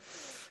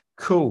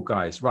 Cool,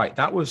 guys. Right.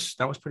 That was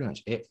pretty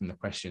much it from the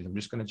questions. I'm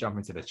just going to jump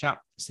into the chat,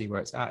 see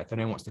where it's at. If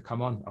anyone wants to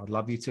come on, I would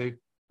love you to.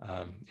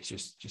 It's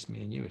just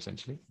me and you,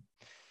 essentially.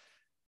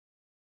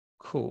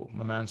 Cool.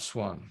 My man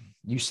Swan.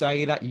 You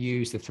say that you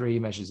use the 3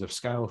 measures of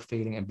scale,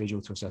 feeling, and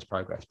visual to assess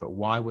progress, but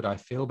why would I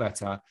feel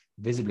better,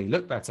 visibly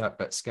look better,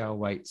 but scale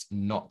weights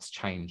not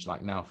change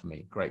like now for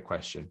me? Great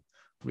question.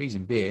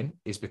 Reason being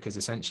is because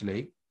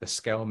essentially the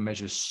scale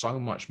measures so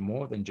much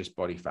more than just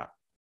body fat,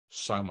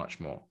 so much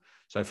more.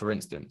 So for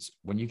instance,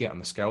 when you get on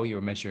the scale,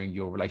 you're measuring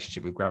your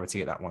relationship with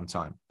gravity at that one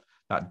time.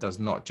 That does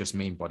not just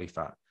mean body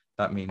fat.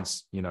 That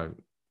means, you know,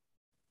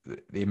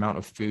 the amount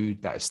of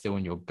food that is still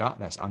in your gut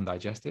that's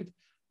undigested,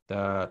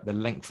 the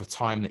length of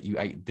time that you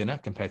ate dinner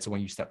compared to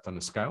when you stepped on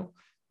the scale.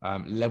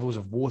 Levels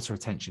of water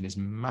retention is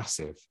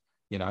massive,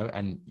 you know,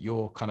 and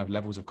your kind of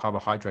levels of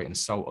carbohydrate and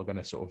salt are going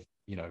to sort of,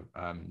 you know,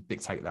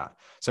 dictate that.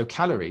 So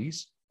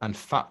calories and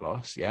fat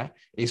loss, yeah,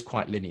 is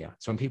quite linear.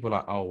 So when people are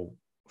like, oh,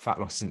 fat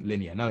loss isn't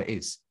linear. No, it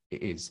is.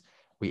 It is.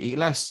 We eat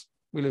less,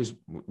 we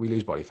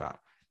lose body fat.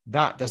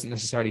 That doesn't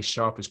necessarily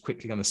show up as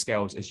quickly on the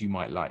scales as you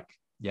might like.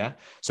 Yeah.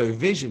 So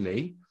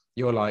visually,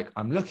 you're like,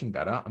 I'm looking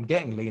better. I'm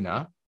getting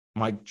leaner.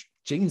 My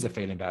genes are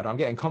feeling better. I'm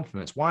getting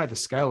compliments. Why are the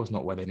scales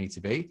not where they need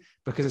to be?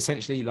 Because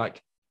essentially,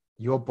 like,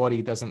 your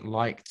body doesn't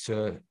like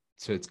to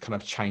kind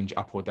of change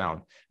up or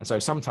down. And so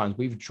sometimes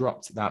we've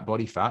dropped that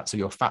body fat. So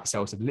your fat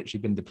cells have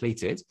literally been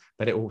depleted,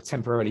 but it will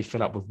temporarily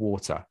fill up with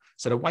water.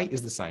 So the weight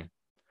is the same.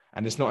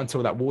 And it's not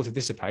until that water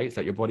dissipates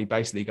that your body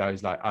basically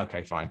goes like,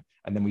 okay, fine.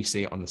 And then we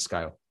see it on the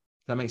scale.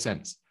 Does that make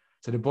sense?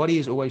 So the body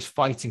is always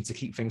fighting to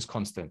keep things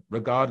constant,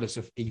 regardless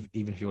of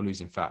even if you're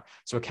losing fat.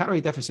 So a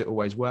calorie deficit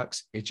always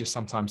works. It just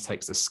sometimes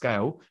takes the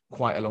scale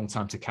quite a long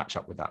time to catch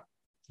up with that.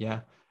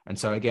 Yeah. And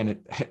so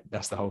again,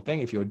 that's the whole thing.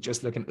 If you're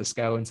just looking at the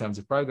scale in terms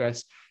of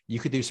progress, you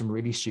could do some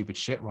really stupid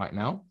shit right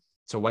now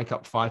to wake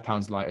up 5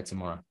 pounds lighter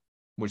tomorrow,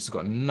 which has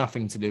got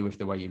nothing to do with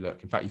the way you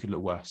look. In fact, you could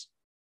look worse.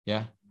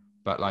 Yeah.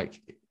 But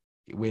like,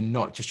 we're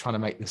not just trying to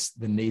make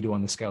the needle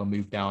on the scale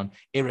move down,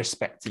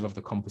 irrespective of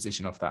the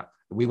composition of that.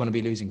 We want to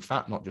be losing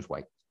fat, not just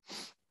weight.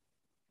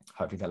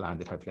 Hopefully that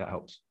landed. Hopefully that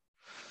helps.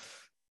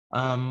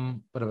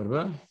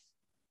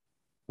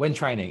 When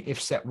training,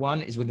 if set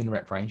 1 is within the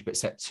rep range, but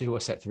set 2 or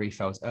set 3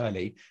 fails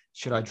early,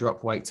 should I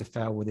drop weight to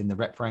fail within the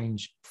rep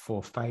range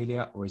for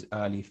failure, or is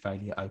early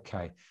failure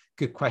okay?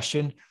 Good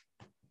question.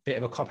 Bit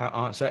of a cop-out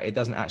answer. It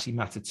doesn't actually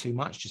matter too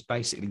much. Just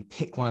basically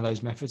pick one of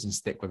those methods and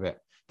stick with it.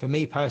 For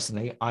me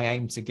personally, I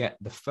aim to get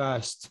the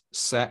first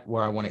set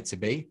where I want it to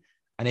be.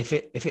 And if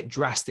it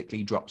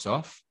drastically drops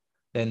off,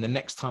 then the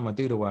next time I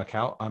do the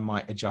workout, I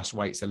might adjust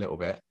weights a little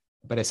bit.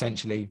 But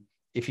essentially,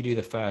 if you do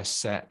the first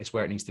set, it's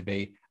where it needs to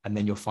be, and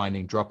then you're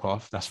finding drop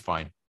off, that's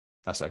fine.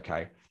 That's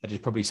okay. That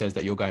just probably says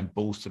that you're going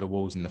balls to the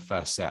walls in the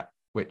first set,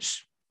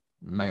 which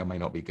may or may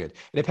not be good.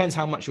 It depends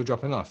how much you're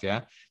dropping off.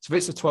 Yeah. So if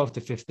it's a 12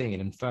 to 15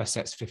 and first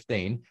set's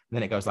 15, and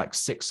then it goes like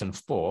 6 and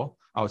 4,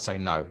 I would say,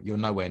 no, you're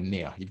nowhere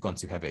near. You've gone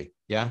too heavy.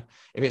 Yeah.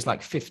 If it's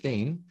like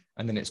 15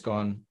 and then it's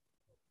gone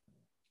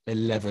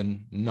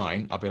 11,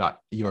 9, I'll be like,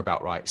 you're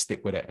about right.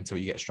 Stick with it until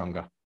you get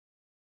stronger.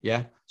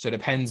 Yeah. So it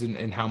depends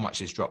in how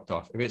much it's dropped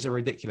off. If it's a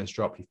ridiculous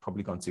drop, you've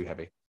probably gone too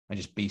heavy and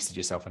just beasted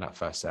yourself in that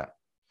first set.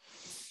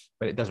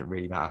 But it doesn't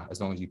really matter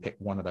as long as you pick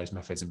one of those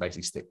methods and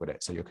basically stick with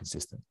it so you're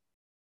consistent.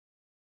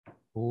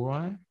 All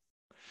right.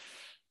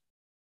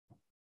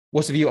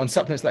 What's the view on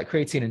supplements like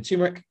creatine and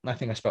turmeric? I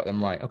think I spelled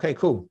them right. Okay,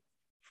 cool.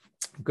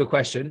 Good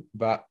question,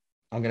 but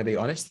I'm going to be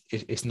honest.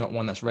 It's not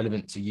one that's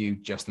relevant to you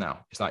just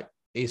now. It's like,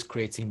 is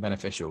creatine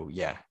beneficial?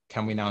 Yeah.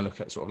 Can we now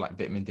look at sort of like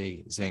vitamin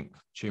D, zinc,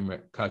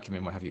 turmeric,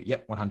 curcumin, what have you?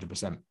 Yep,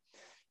 100%.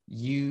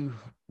 You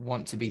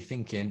want to be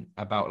thinking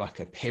about like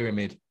a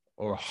pyramid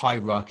or a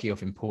hierarchy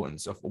of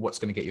importance of what's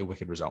going to get you a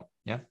wicked result.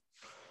 Yeah.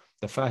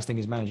 The first thing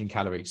is managing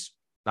calories.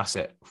 That's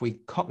it. If we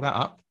cock that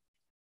up,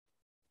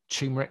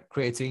 turmeric,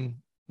 creatine,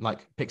 like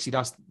pixie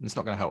dust, it's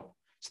not going to help.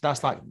 So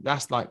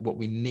that's like what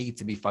we need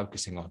to be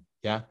focusing on.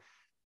 Yeah.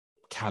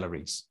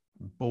 Calories,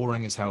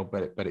 boring as hell,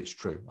 but it's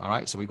true. All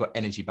right. So we've got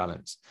energy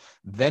balance.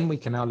 Then we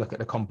can now look at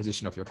the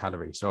composition of your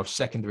calories. So of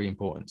secondary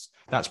importance.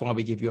 That's why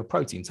we give you a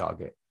protein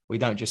target. We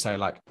don't just say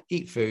like,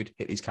 eat food,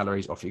 hit these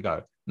calories, off you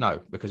go.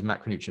 No, because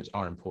macronutrients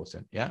are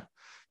important. Yeah.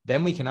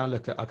 Then we can now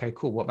look at, okay,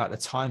 cool. What about the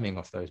timing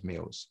of those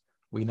meals?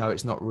 We know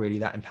it's not really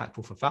that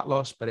impactful for fat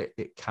loss, but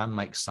it can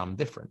make some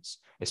difference,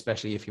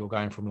 especially if you're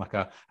going from like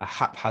a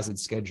haphazard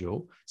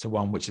schedule to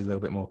one which is a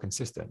little bit more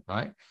consistent,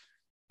 right?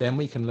 Then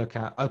we can look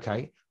at,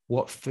 okay,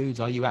 what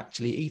foods are you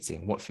actually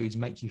eating? What foods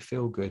make you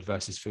feel good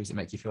versus foods that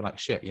make you feel like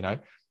shit? You know,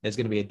 there's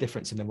going to be a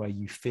difference in the way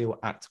you feel,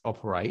 act,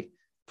 operate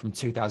from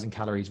 2,000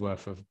 calories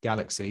worth of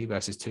Galaxy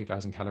versus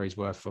 2,000 calories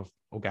worth of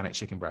organic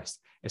chicken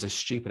breast. It's a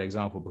stupid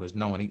example because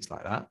no one eats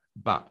like that,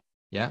 but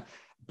yeah.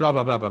 Blah,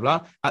 blah, blah, blah,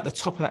 blah. At the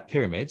top of that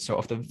pyramid, so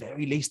of the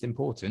very least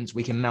importance,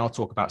 we can now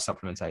talk about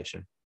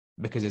supplementation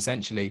because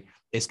essentially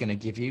it's going to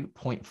give you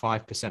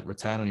 0.5%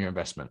 return on your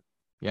investment.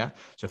 Yeah.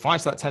 So if I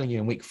start telling you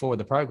in week 4 of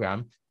the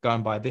program, go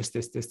and buy this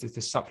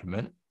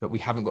supplement, but we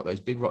haven't got those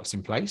big rocks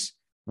in place,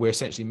 we're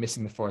essentially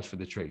missing the forest for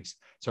the trees.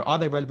 So are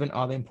they relevant?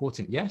 Are they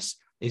important? Yes.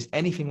 Is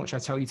anything which I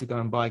tell you to go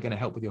and buy going to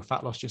help with your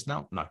fat loss just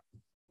now? No.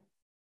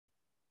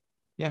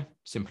 Yeah.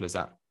 Simple as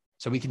that.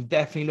 So we can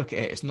definitely look at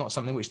it. It's not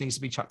something which needs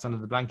to be chucked under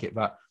the blanket,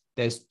 but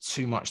there's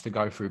too much to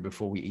go through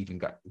before we even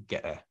get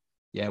there.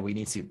 Yeah, we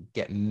need to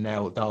get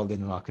dialed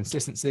in on our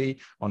consistency,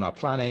 on our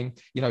planning.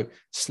 You know,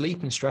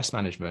 sleep and stress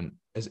management,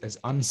 as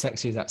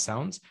unsexy as that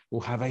sounds,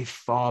 will have a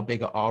far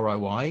bigger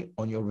ROI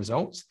on your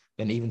results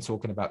than even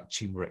talking about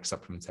turmeric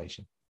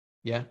supplementation.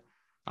 Yeah.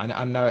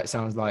 I know it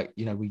sounds like,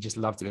 you know, we just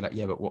love to be like,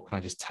 yeah, but what can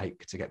I just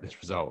take to get this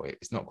result?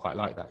 It's not quite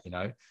like that, you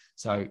know?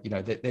 So, you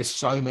know, there's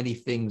so many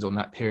things on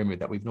that pyramid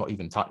that we've not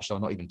even touched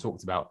on, not even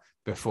talked about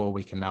before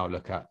we can now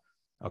look at,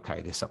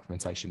 okay, this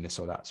supplementation, this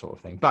or that sort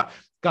of thing. But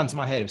gun to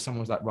my head, if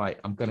someone's like, right,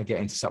 I'm going to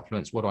get into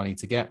supplements, what do I need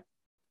to get?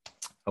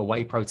 A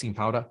whey protein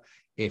powder,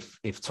 if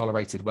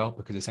tolerated well,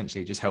 because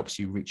essentially it just helps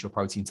you reach your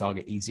protein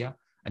target easier,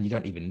 and you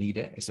don't even need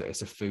it.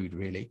 It's a food,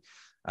 really.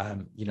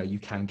 You know, you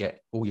can get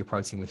all your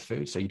protein with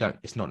food, so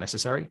it's not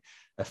necessary.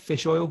 A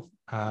fish oil,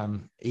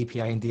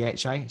 EPA and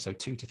DHA, so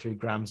 2 to 3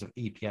 grams of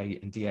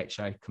EPA and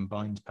DHA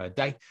combined per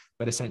day.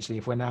 But essentially,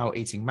 if we're now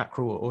eating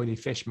mackerel or oily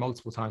fish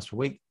multiple times per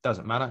week,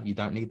 doesn't matter. You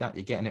don't need that.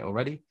 You're getting it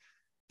already.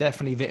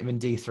 Definitely vitamin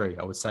D3.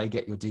 I would say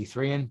get your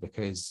D3 in,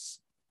 because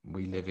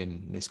we live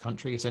in this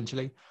country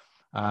essentially.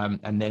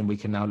 And then we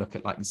can now look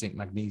at like zinc,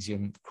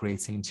 magnesium,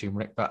 creatine,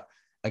 turmeric. But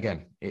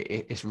again,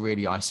 it's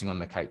really icing on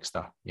the cake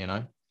stuff, you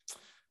know?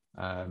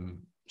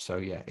 So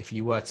yeah, if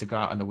you were to go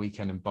out on the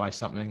weekend and buy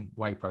something,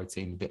 whey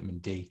protein, vitamin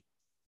D,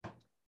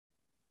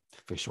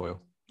 fish oil,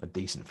 a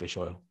decent fish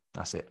oil,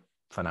 that's it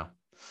for now.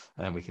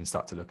 And then we can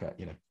start to look at,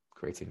 you know,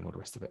 creatine and all the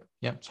rest of it.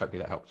 Yeah, so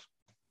hopefully that helps.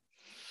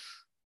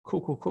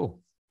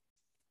 Cool.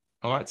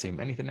 All right, team,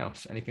 anything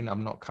else? Anything that I've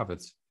not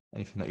covered?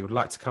 Anything that you would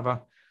like to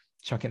cover?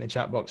 Chuck it in the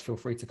chat box. Feel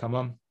free to come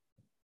on.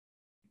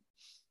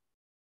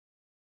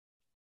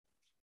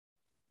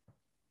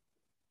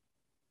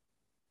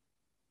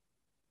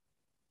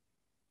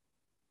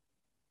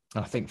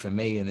 I think for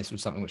me, and this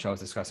was something which I was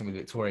discussing with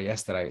Victoria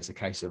yesterday, it's a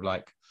case of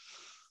like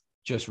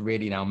just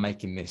really now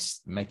making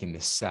this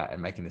set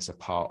and making this a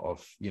part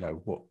of, you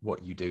know,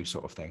 what you do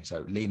sort of thing.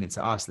 So lean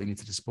into us, lean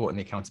into the support and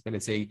the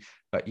accountability,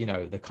 but you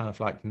know, the kind of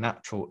like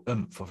natural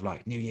oomph of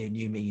like new year,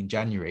 new me in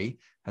January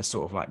has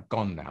sort of like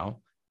gone now.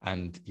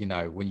 And, you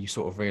know, when you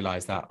sort of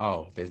realize that,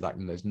 oh,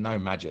 there's no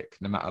magic,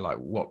 no matter like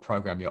what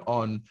program you're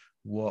on,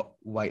 what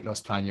weight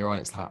loss plan you're on,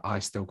 it's like, I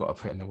still got to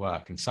put in the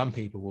work. And some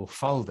people will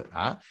fold at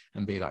that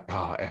and be like,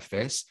 oh, F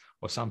this.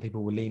 Or some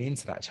people will lean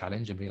into that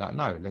challenge and be like,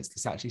 no,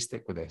 let's actually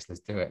stick with this.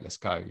 Let's do it. Let's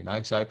go, you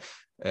know? So,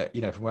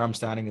 you know, from where I'm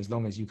standing, as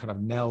long as you kind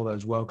of nail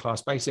those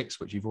world-class basics,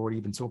 which you've already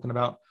been talking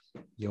about,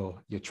 your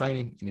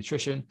training, your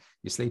nutrition,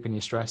 your sleep and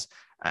your stress.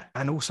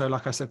 And also,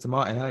 like I said to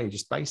Martin earlier,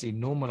 just basically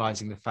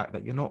normalizing the fact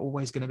that you're not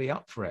always going to be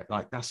up for it.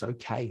 Like, that's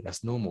okay.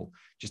 That's normal.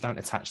 Just don't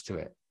attach to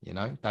it, you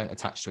know, don't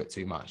attach to it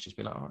too much. Just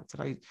be like, all right,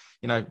 today,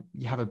 you know,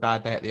 you have a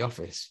bad day at the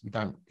office. You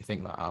don't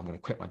think like, oh, I'm going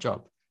to quit my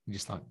job. You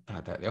just like,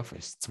 bad day at the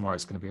office. Tomorrow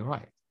it's going to be all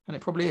right. And it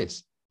probably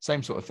is.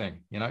 Same sort of thing,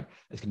 you know.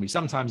 There's going to be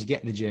sometimes you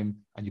get in the gym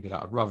and you'll be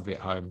like, I'd rather be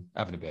at home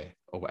having a beer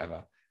or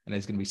whatever. And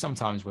there's going to be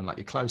sometimes when like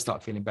your clothes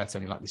start feeling better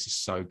and you're like, this is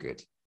so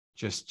good.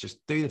 Just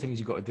do the things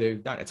you've got to do.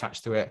 Don't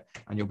attach to it,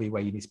 and you'll be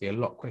where you need to be a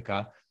lot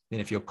quicker than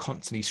if you're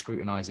constantly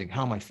scrutinizing,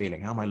 how am I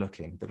feeling? How am I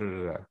looking? Da, da,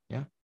 da, da.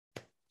 Yeah.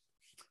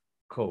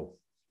 Cool.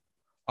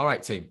 All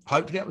right, team.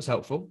 Hopefully that was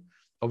helpful.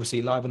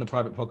 Obviously live on the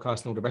private podcast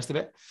and all the rest of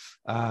it.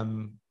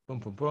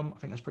 Boom. I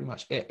think that's pretty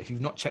much it. If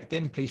you've not checked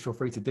in, please feel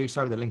free to do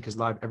so. The link is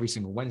live every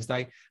single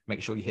Wednesday.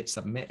 Make sure you hit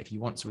submit if you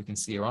want, so we can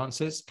see your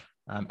answers.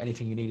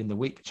 Anything you need in the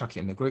week, chuck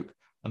it in the group.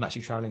 I'm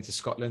actually traveling to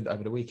Scotland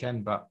over the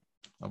weekend, but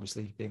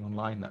obviously being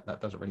online,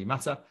 that doesn't really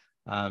matter.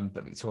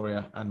 But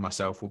Victoria and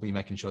myself will be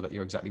making sure that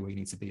you're exactly where you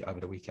need to be over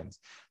the weekend.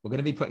 We're going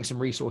to be putting some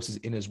resources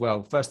in as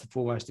well. First and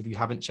foremost, if you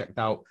haven't checked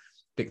out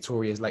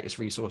Victoria's latest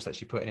resource that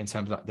she put in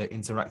terms of like the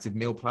interactive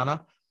meal planner,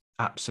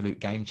 absolute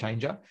game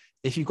changer.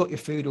 If you've got your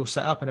food all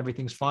set up and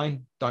everything's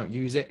fine, don't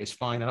use it. It's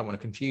fine. I don't want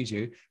to confuse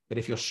you. But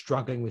if you're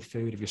struggling with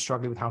food, if you're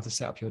struggling with how to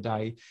set up your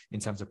day in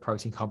terms of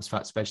protein, carbs,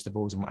 fats,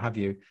 vegetables, and what have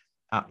you,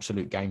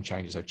 absolute game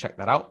changer. So check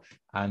that out.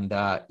 And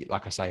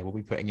like I say, we'll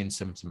be putting in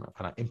some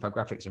kind of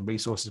infographics and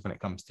resources when it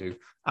comes to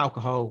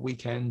alcohol,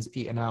 weekends,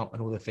 eating out,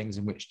 and all the things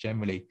in which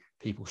generally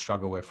people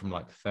struggle with from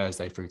like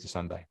Thursday through to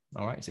Sunday.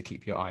 All right. So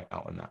keep your eye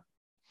out on that.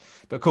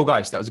 But cool,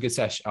 guys. That was a good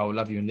sesh. I will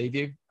love you and leave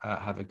you.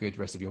 Have a good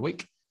rest of your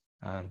week.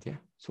 And yeah,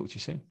 talk to you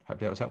soon.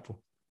 Hopefully that was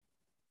helpful.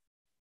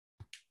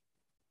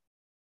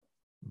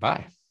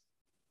 Bye.